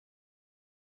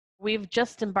We've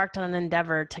just embarked on an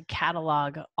endeavor to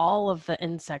catalog all of the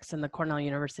insects in the Cornell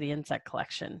University Insect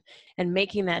Collection and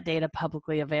making that data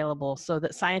publicly available so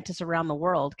that scientists around the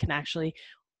world can actually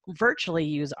virtually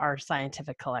use our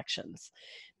scientific collections.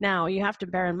 Now, you have to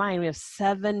bear in mind we have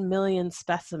 7 million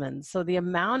specimens, so the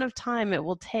amount of time it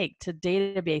will take to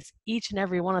database each and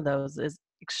every one of those is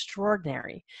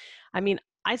extraordinary. I mean,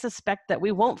 I suspect that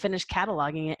we won't finish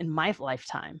cataloging it in my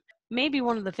lifetime. Maybe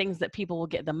one of the things that people will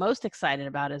get the most excited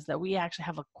about is that we actually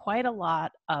have quite a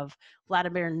lot of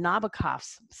Vladimir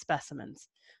Nabokov's specimens.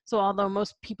 So although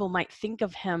most people might think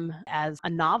of him as a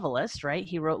novelist, right?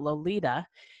 He wrote Lolita.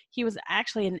 He was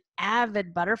actually an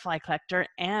avid butterfly collector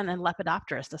and a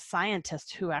lepidopterist, a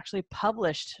scientist who actually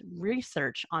published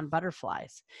research on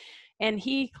butterflies. And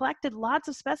he collected lots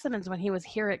of specimens when he was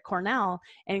here at Cornell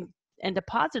and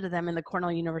deposited them in the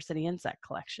Cornell University Insect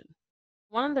Collection.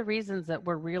 One of the reasons that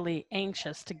we're really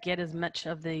anxious to get as much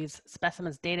of these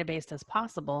specimens databased as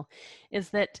possible is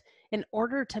that in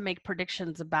order to make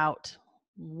predictions about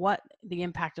what the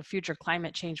impact of future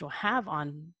climate change will have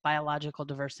on biological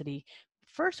diversity,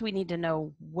 first we need to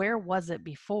know where was it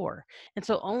before. And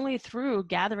so only through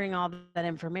gathering all that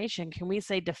information can we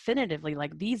say definitively,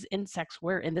 like, these insects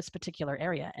were in this particular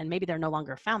area and maybe they're no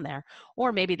longer found there,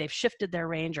 or maybe they've shifted their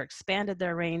range or expanded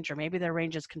their range, or maybe their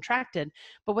range is contracted.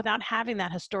 But without having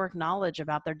that historic knowledge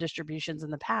about their distributions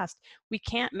in the past, we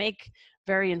can't make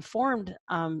very informed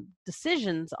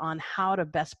decisions on how to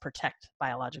best protect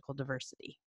biological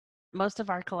diversity. Most of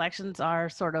our collections are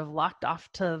sort of locked off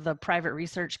to the private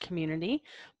research community.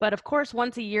 But of course,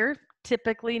 once a year,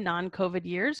 typically non-COVID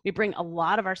years, we bring a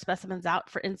lot of our specimens out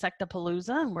for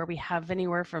Insectapalooza, where we have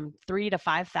anywhere from 3,000 to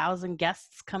 5,000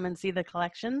 guests come and see the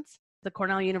collections. The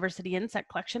Cornell University Insect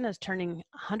Collection is turning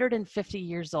 150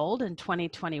 years old in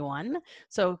 2021.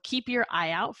 So keep your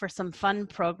eye out for some fun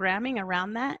programming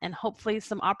around that and hopefully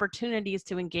some opportunities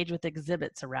to engage with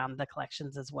exhibits around the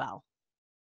collections as well.